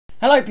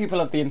Hello people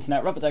of the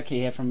internet, Ducky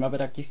here from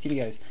Ducky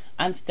Studios,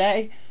 and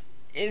today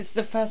is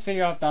the first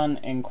video I've done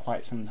in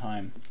quite some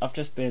time. I've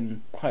just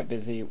been quite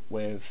busy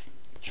with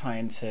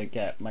trying to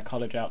get my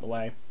college out the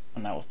way,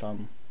 and that was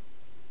done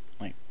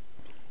like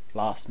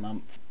last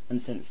month, and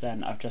since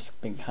then I've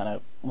just been kind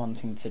of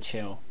wanting to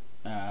chill,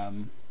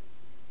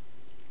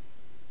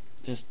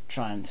 just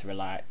trying to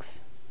relax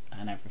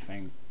and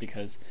everything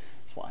because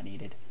it's what I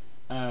needed.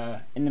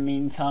 In the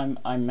meantime,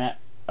 I met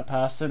a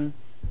person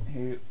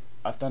who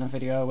I've done a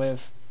video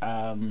with.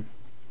 By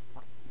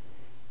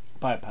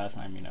a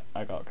person I mean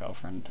I got a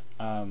girlfriend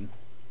who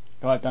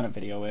I've done a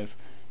video with.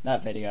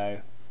 That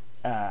video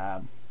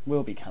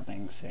will be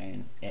coming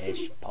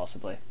soon-ish,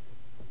 possibly.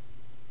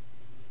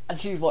 And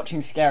she's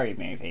watching Scary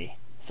Movie.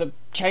 So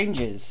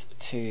changes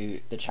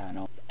to the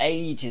channel.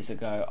 Ages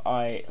ago,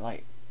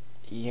 like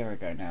a year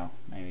ago now,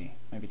 maybe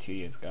 2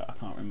 years ago, I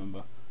can't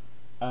remember.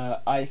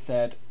 I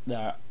said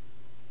that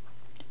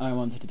I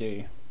wanted to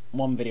do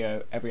one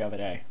video every other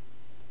day.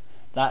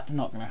 That's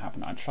not going to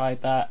happen. I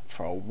tried that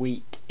for a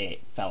week.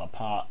 It fell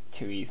apart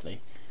too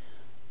easily.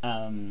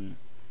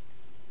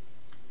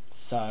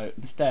 So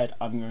instead,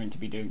 I'm going to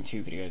be doing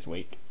 2 videos a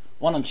week.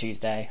 One on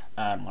Tuesday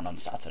and one on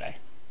Saturday.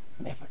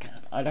 If I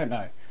can. I don't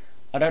know.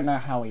 I don't know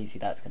how easy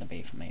that's going to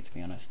be for me, to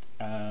be honest.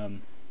 I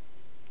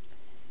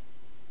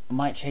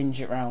might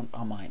change it around.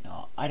 I might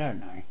not. I don't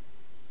know.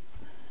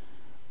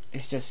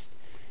 It's just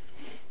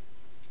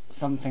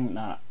something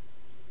that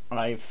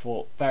I've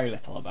thought very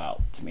little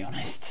about, to be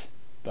honest.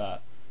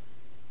 But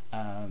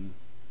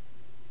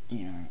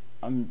you know,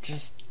 I'm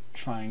just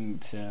trying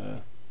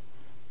to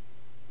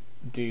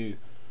do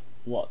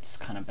what's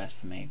kind of best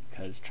for me,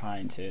 because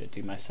trying to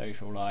do my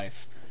social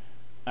life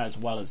as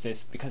well as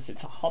this, because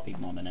it's a hobby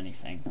more than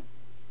anything.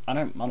 I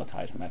don't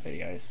monetize my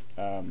videos.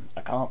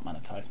 I can't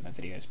monetize my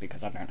videos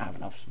because I don't have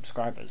enough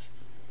subscribers.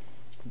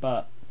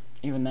 But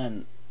even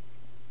then,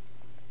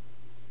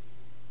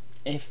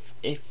 if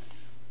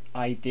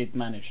I did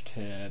manage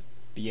to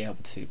be able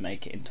to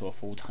make it into a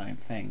full-time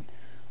thing,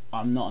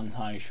 I'm not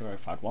entirely sure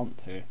if I'd want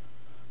to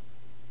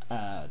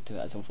do it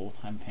as a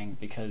full-time thing,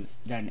 because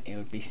then it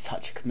would be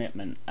such a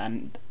commitment,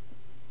 and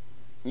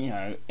you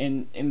know,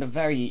 in the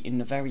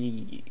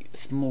very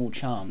small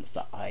chance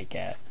that I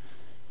get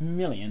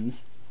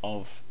millions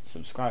of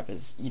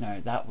subscribers, you know,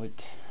 that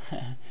would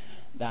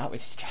that would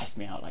stress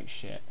me out like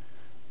shit.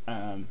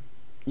 Yeah,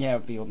 it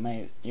would be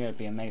amazing. Yeah, it'd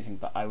be amazing,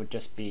 but I would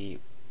just be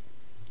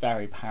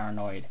very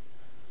paranoid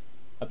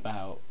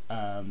about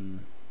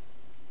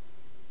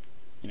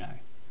you know,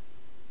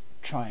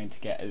 trying to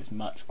get as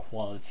much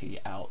quality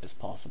out as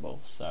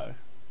possible. So,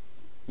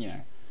 you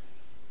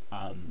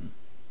know,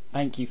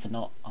 thank you for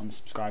not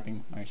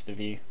unsubscribing, most of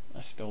you.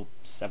 There's still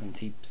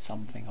 70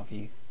 something of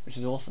you, which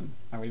is awesome.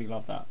 I really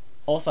love that.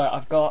 Also,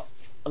 I've got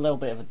a little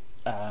bit of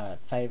a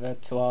favour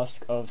to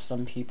ask of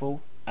some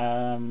people.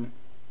 There's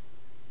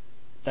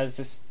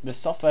this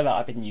software that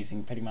I've been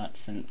using pretty much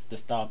since the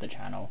start of the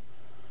channel,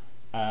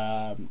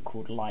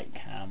 called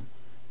Lightcam.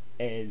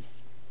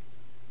 It's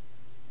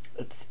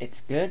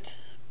good,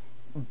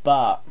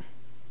 but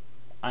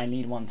I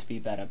need one to be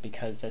better,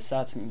 because there's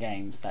certain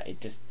games that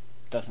it just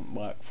doesn't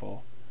work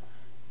for.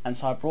 And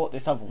so I brought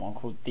this other one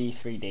called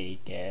D3D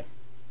Gear.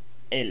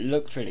 It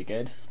looks really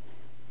good,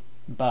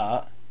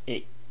 but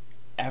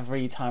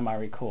every time I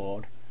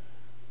record,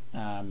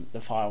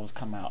 the files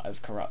come out as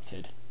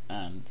corrupted,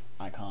 and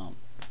I can't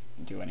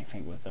do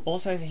anything with them.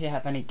 Also, if you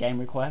have any game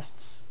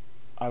requests,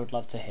 I would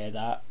love to hear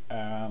that.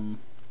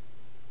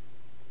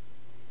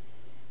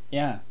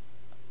 Yeah,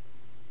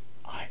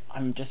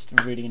 I'm just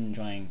really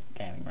enjoying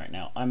gaming right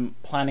now. I'm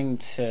planning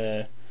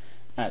to,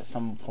 at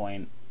some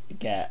point,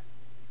 get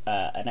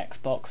an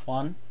Xbox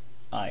One,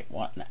 like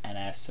an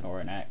S or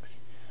an X,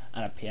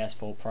 and a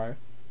PS4 Pro,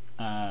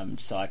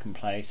 so I can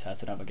play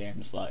certain other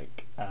games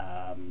like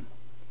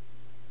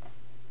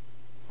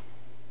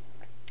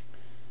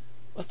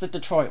what's the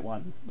Detroit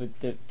one with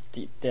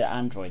the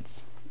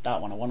androids? That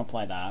one, I want to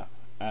play that.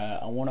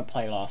 I want to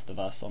play Last of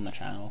Us on the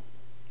channel,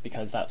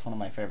 because that's one of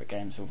my favourite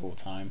games of all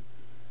time.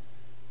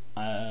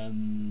 I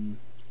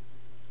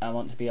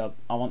want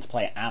to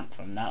play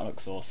Anthem. That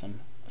looks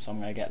awesome. So I'm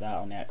gonna get that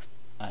on the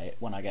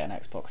when I get an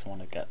Xbox. I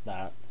want to get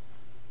that.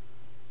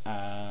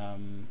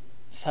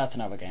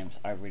 Certain other games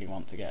I really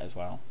want to get as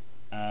well.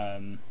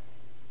 But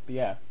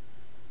yeah,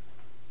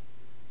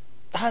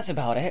 that's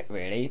about it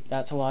really.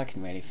 That's all I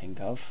can really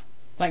think of.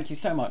 Thank you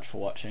so much for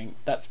watching.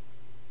 That's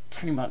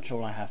pretty much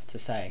all I have to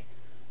say.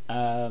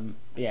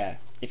 Yeah,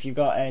 if you've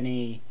got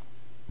any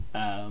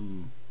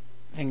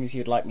things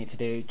you'd like me to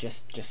do,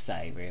 just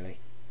say, really.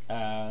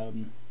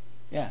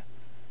 Yeah,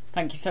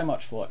 thank you so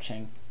much for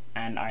watching,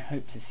 and I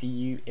hope to see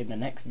you in the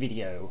next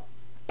video.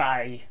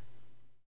 Bye!